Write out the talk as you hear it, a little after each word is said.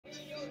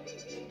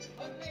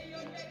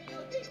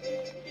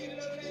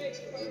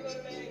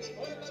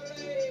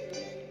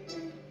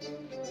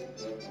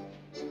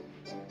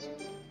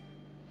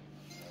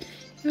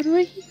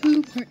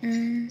Hoo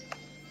partner.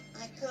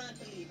 I can't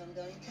believe I'm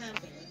going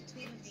camping with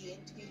Tweedledee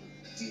and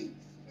Tweedledoo.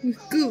 With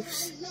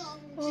goofs.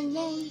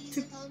 Along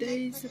to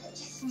days of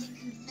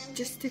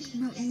majestic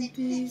mountain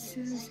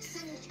breezes.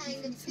 Some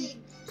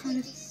kind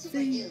of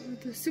thing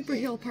with a super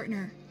hill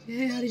partner.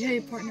 Hey, howdy,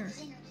 hey, partner.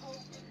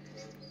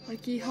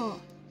 Like yeehaw.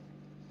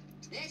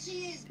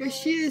 There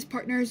she is,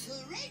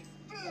 partners.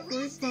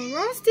 We're for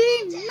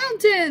Frosty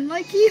Mountain,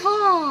 like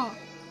yeehaw.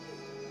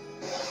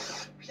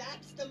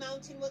 That's the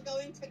mountain we're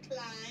going to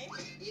climb.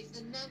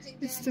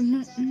 It's the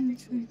mountain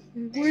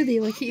worthy,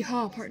 like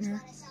yeehaw,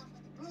 partner.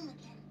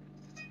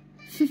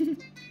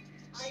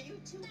 Are you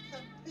two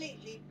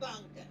completely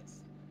bonkers?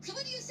 So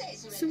what do you say,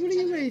 So what do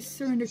you say,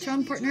 Surrender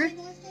Chum, partner?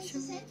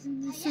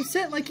 So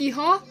set like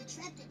yeehaw?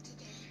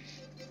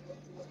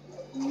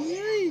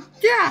 Yay!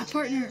 Yeah,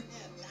 partner. No,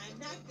 I'm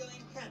not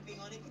going camping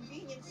on a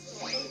convenience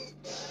store.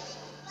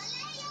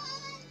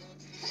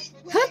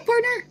 Huh,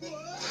 partner?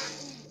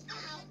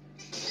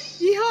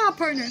 Yeehaw,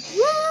 partner.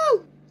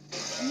 Woo!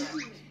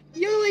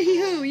 Yodeling hee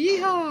hoo,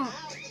 yeehaw.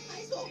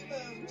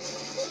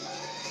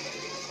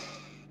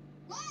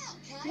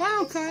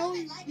 Wow, Kyle,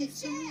 you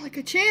sound like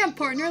a champ,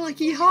 partner, like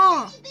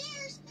yeehaw.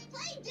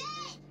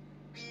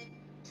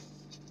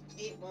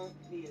 It won't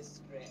be a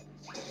stretch.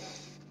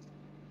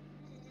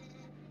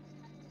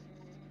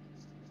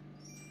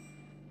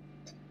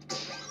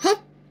 Huh?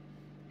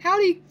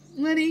 Howdy,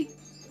 Lenny.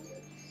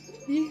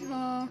 Yeehaw.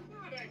 Not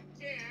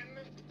again.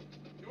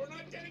 You're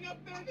not getting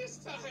up there this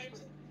time.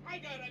 I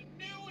got a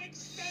new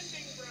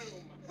extending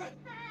room.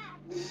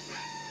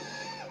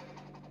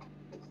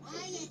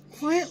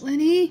 Quiet,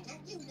 Lenny.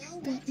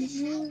 Don't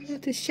you know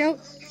not to shout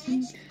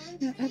in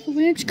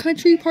Avalanche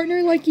Country,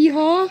 partner, like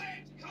yeehaw?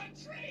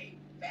 Country,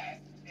 this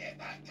is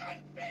a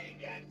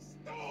convenience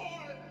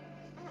store.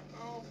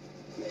 Uh-oh.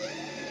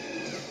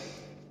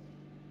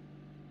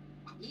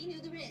 He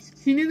knew the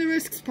risks. He knew the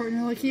risks,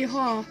 partner, like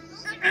yeehaw.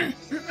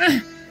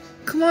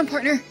 Come on,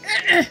 partner.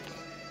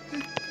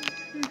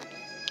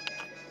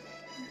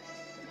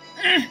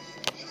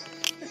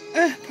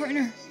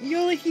 Partner,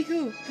 yodeling hee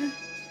hoo.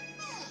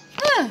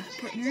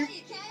 Partner.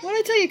 What'd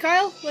I tell you,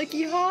 Kyle? Like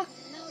yeehaw?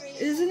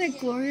 Isn't it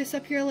glorious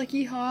up here, like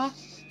yeehaw?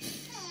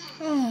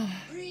 Oh,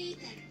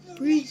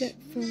 breathe that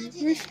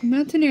fresh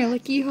mountain air,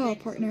 like yeehaw,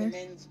 partner.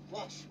 Men's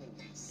washroom,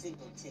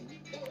 simpleton.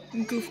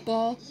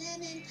 Goofball.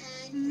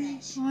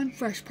 On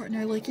fresh,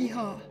 partner, like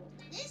yeehaw.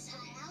 This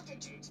high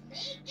altitude's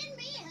making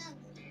me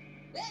hungry.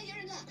 Well, you're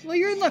in luck. Well,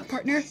 you're in luck,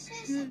 partner.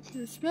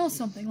 It smells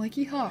something like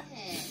yeehaw.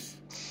 Yes.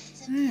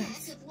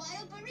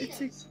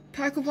 It's a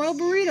pack of wild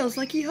burritos,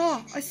 like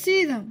yeehaw. I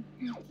see them.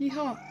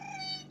 Yeehaw.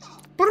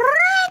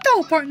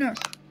 Burrito, partner.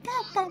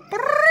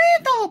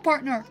 Burrito,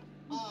 partner.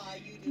 Are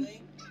you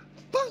doing?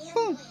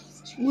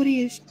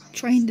 Woody is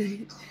trying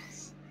to.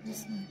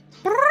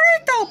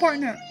 Burrito,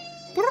 partner.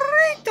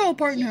 Burrito,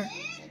 partner.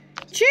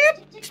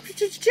 Chip,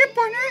 chip,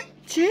 partner.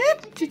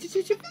 Chip,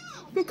 chip.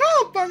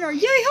 Go, partner.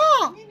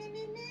 Yeehaw.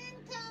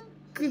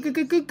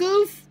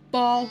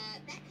 Goofball.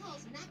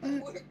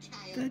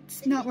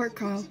 That's not work,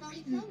 Kyle.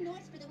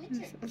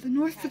 The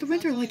north for the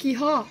winter, like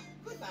yeehaw.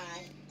 Goodbye.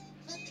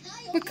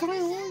 But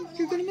Kyle,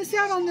 you're gonna miss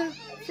out on the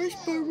fresh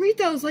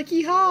burritos, like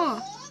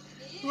yeehaw.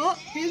 Oh,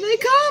 here they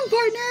come,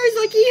 partners,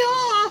 like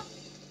yeehaw.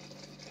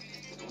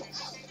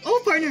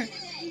 Oh, partner,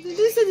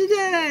 this is the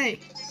day.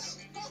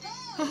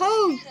 Ho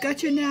ho,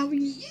 gotcha now.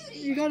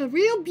 You got a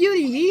real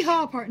beauty,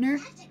 yeehaw, partner.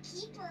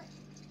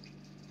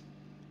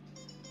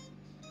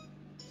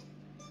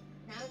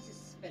 Now to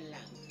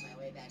spelunk my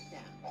way back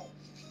down.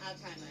 I'll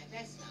tie my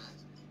vest knot.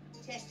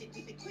 Test it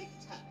with a quick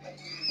tuck.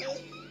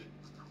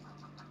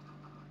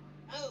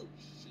 Oh,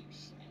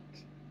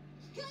 sheepshank.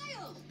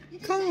 Kyle,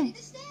 Kyle,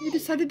 you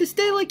decided to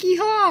stay, like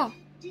yeehaw.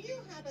 Do you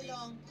have a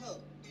long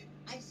pole?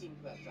 I seem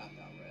to have dropped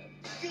our rope.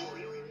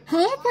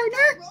 Huh,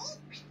 partner?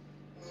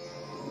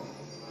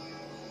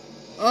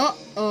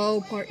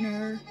 Uh-oh,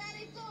 partner.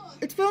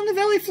 It's on the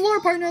valley floor,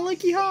 partner, like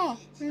yeehaw.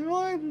 I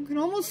can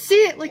almost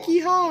see it, like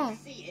yeehaw.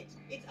 See it?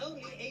 It's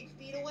only 8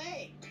 feet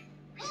away.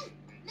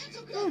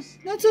 Oh,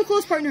 Not so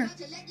close, partner.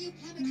 to let you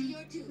have it to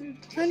your doom.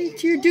 Honey,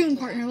 to your doom,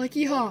 partner, like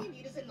All yeehaw. we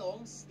need is a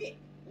long stick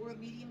or a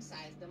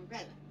medium-sized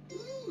umbrella.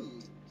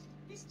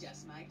 This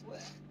just might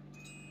work.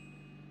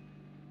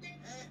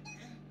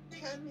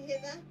 Come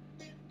hither.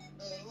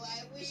 Oh,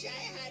 I wish I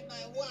had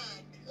my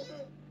wand.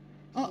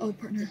 Uh-oh,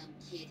 partner. Dumb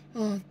kid.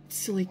 Oh,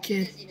 silly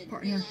kid, Doesn't even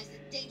partner. realize the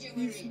danger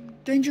we're in.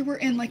 Danger we're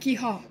in, like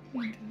yeehaw.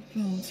 Woody,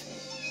 no!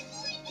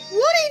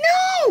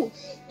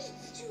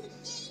 It's too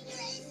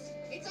dangerous.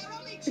 It's our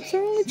only It's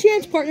our only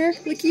chance, partner,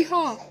 like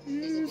yeehaw.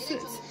 It's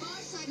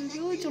the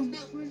village on the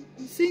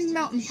same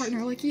mountain,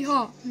 partner, like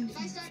yeehaw.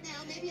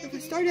 If I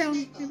start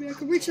down, maybe I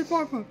could reach the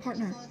far part,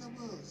 partner.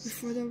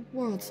 Before the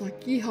world's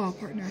like yeehaw,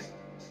 partner.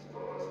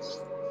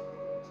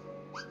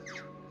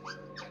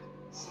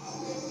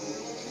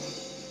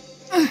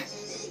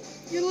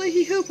 You're like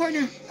hee hoo,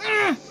 partner.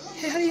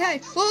 Hey, honey, hey.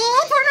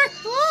 Oh, partner!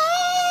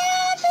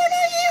 Oh,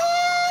 partner, hee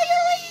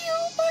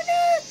hoo,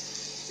 partner!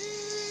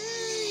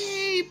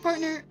 Hey,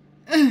 partner.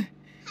 Hi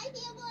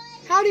there,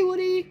 boy. Howdy,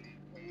 Woody.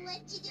 What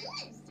you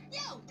doing?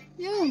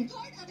 Yo.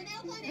 Part of an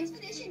alpine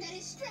expedition that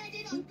is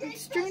stranded on Great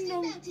It's Frosted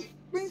doing Mountain.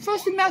 Bring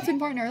Frosted Mountain,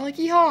 partner, like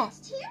yeehaw.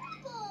 It's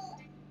terrible.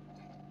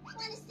 Want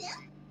a sip?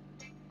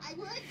 I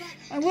would, but...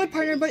 I would,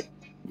 partner, but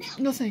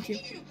no thank you.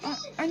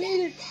 I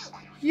need it.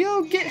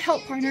 Yo, get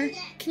help, partner.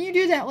 Can you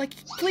do that? Like,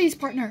 please,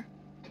 partner.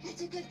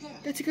 That's a good girl.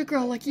 That's a good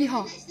girl, like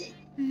yeehaw.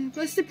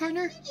 Blessed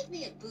partner. Give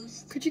me a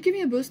boost. Could you give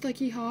me a boost, like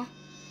yeehaw?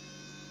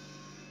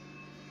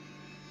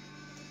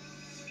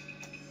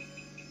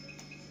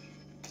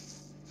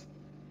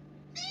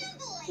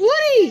 Fanboy!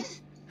 Woody!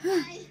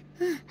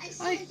 I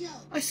saw you.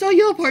 I saw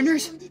yo,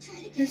 partners.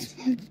 Yes,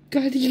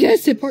 God, you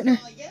guessed it, partner.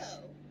 Oh, yo.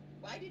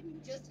 Why didn't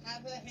you just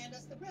have her hand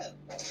us the rope?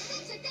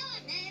 That's a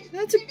gun, man.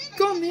 That's a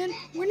go, man.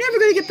 We're never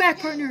gonna get back,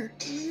 partner.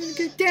 We're gonna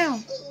get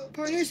down,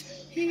 partners.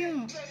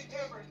 Yeah.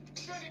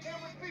 Sandy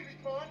Cameron, please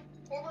respond.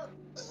 Over.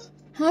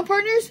 Huh,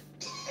 partners?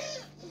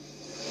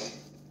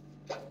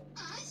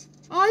 Oz?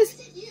 Oz? Is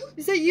it you?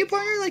 Is that you,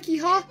 partner? Like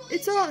yeehaw?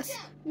 It's us,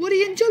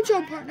 Woody and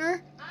JoJo,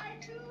 partner. I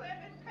too am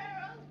in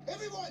peril.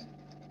 Everyone,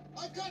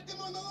 I've got them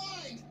on the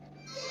line.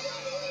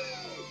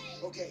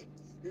 Okay,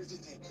 here's the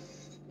thing.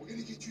 We're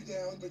gonna get you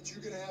down, but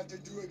you're gonna have to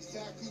do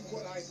exactly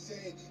what I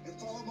say and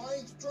follow my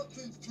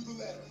instructions to the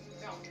letter.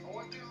 Now, I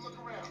want you to look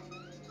around. Do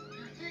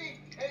you see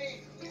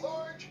any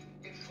large,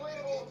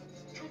 inflatable,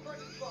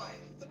 two-person slide?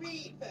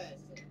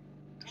 3-person.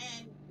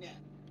 And no.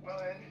 Well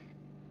then,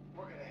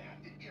 we're gonna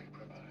have to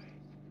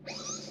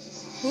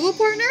improvise. Who,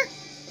 partner?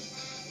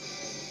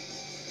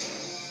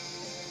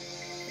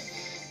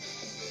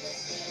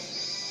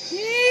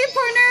 Hey,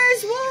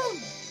 partners! Whoa!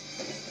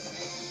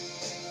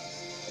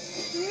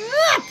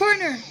 Ah,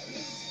 partner!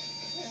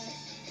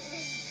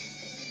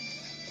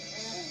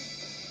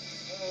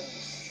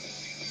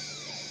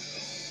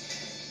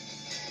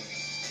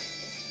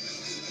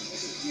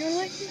 You're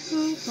like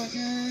who,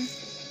 partner?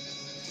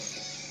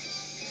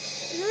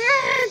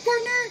 Ah,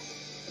 partner!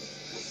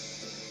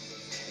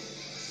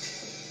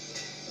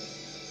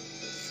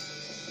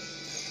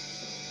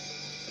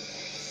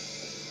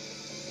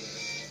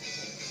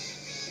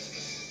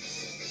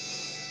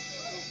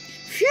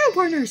 Phew,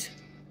 partners!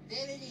 There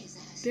it is,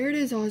 Oz. There it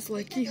is, Oz,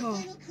 like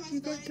yeehaw. You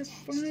got the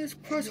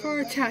finest crossbar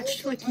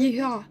attached, like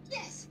yeehaw.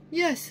 Yes.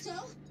 Yes. So?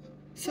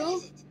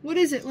 So, what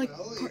is it, like,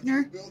 Well, if partner?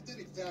 you built it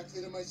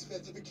exactly to my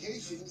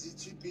specifications, it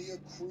should be a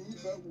crude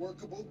but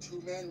workable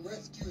two-man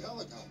rescue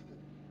helicopter.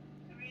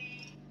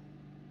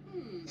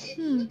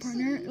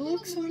 Partner, it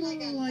looks a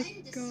little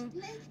like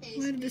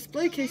a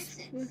display case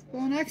with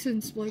long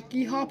accents, like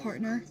yeehaw,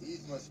 partner.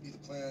 These must be the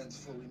plans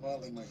for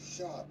remodeling my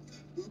shop.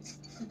 Oops.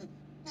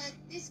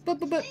 But,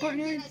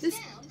 partner, this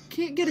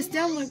can't get us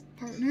down, like,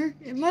 partner.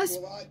 It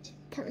must, What?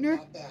 partner.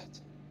 Not that.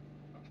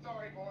 I'm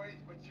sorry, boys,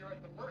 but you're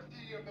at the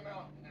mercy of the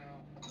mountain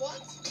now.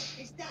 What?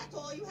 Is that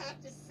all you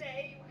have to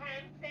say, you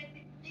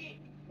hand-scented gig?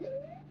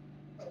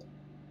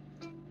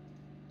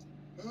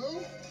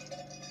 Hello?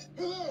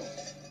 Hello?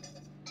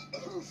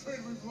 I'm afraid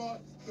we've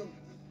lost them.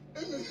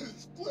 And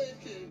it's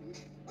blinking.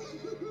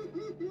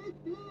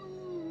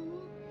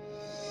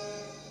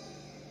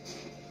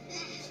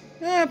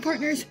 Ah,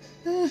 partners.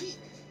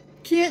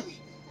 Can't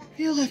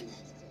feel it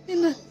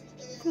in the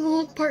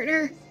cold,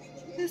 partner.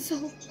 It's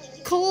so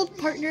cold,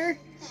 partner.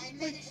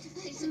 Like,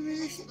 it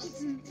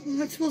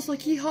smells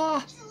like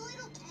yeehaw. It's a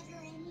little better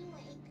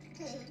anyway.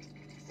 Cold.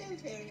 So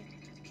very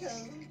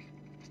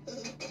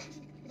cold.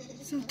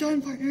 So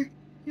done, partner.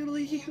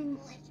 Yodelee,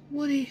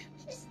 Woody.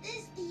 Is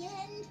this the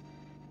end?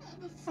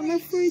 I'm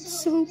afraid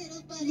so,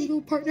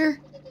 little partner.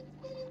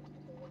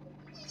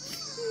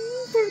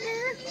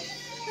 Partner.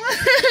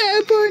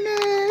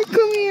 Partner,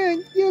 come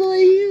here.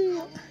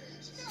 Yodelee.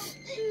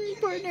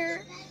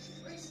 Partner.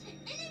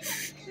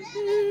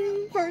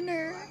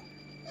 Partner.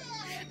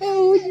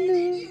 Oh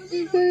no,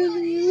 there's a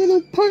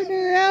little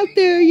partner out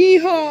there.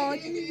 Yeehaw.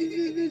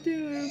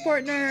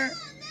 Partner.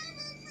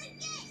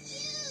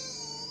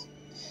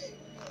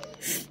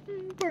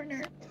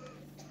 Partner.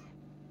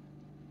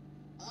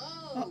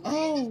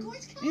 Oh,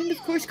 and of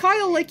course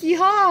Kyle, like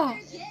yeehaw.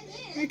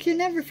 You can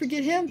never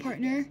forget him,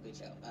 partner. Good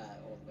show.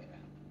 All the way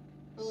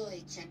around.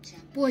 Boy, Chum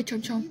Chum. Boy,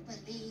 Chum Chum.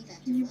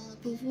 Can you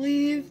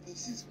believe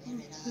this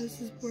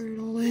is where it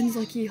all ends,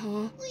 like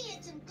yeehaw. We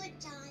had some good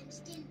times,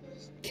 didn't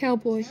we?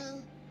 Cowboy.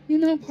 No, You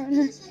know, it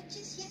partner. was like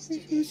just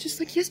yesterday. It was just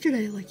like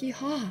yesterday, like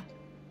yeehaw.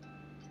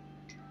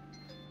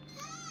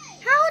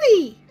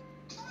 Howdy!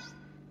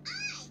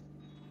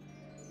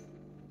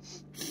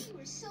 You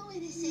were so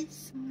innocent.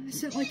 So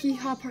innocent, like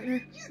yeehaw,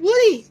 partner.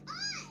 Woody!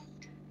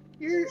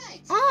 You're Right.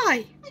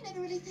 I! I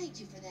never really thanked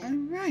you for that.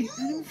 I'm right.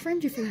 I never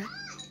framed you for that.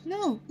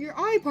 No, you're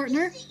I,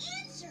 partner. That's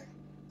the answer.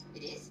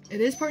 It is?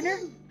 It is, partner?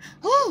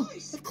 Oh,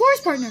 of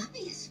course, partner.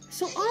 Obvious.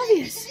 So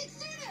obvious.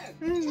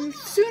 Sooner.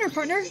 Sooner,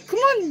 partner. Come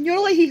on,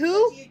 Yodelee What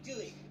hoo. are you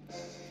doing?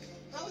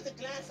 How is the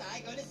glass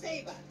eye going to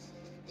save us?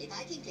 If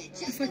I can get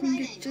just If I the can right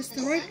get angle, just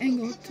the the right sun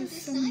will angle come to from the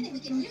some, sun and we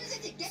can use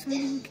it to get so down.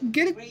 we can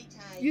get it, Great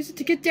idea. use it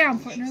to get down,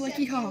 partner, like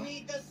Except yeehaw. you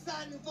need the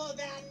sun for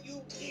that,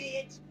 you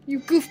idiot. You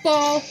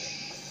goofball.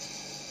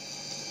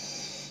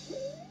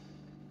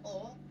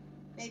 Or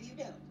maybe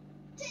you don't.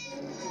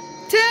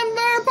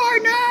 Timber,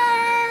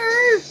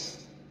 partner!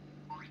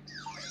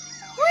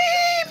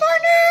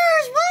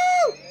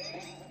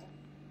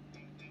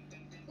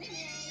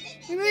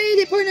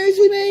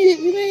 we made it!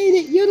 We made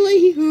it! Yodelay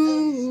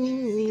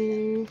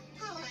hee-hoo!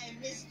 How I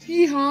missed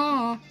you.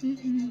 Hee-haw!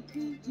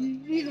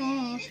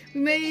 Hee-haw! We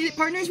made it,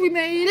 partners! We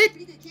made it!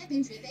 Pretty good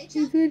camping trip, eh, A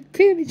Chum? good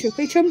camping trip,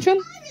 hey, chum chum?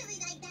 I really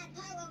like that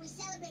part where we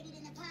celebrated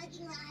in the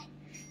parking lot.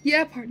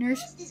 Yeah,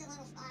 partners. This is a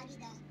little foggy,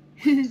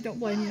 though. Don't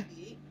blame you.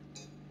 Bobby,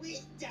 we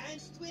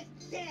danced with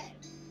dead.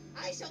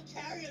 I shall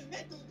carry a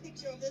mental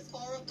picture of this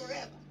horror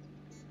forever.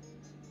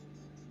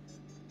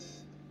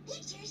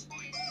 Pictures? Ooh,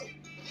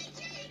 make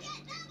sure you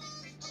get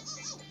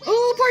doubles.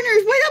 Oh,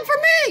 partners, wait up for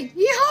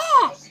me! Yeehaw!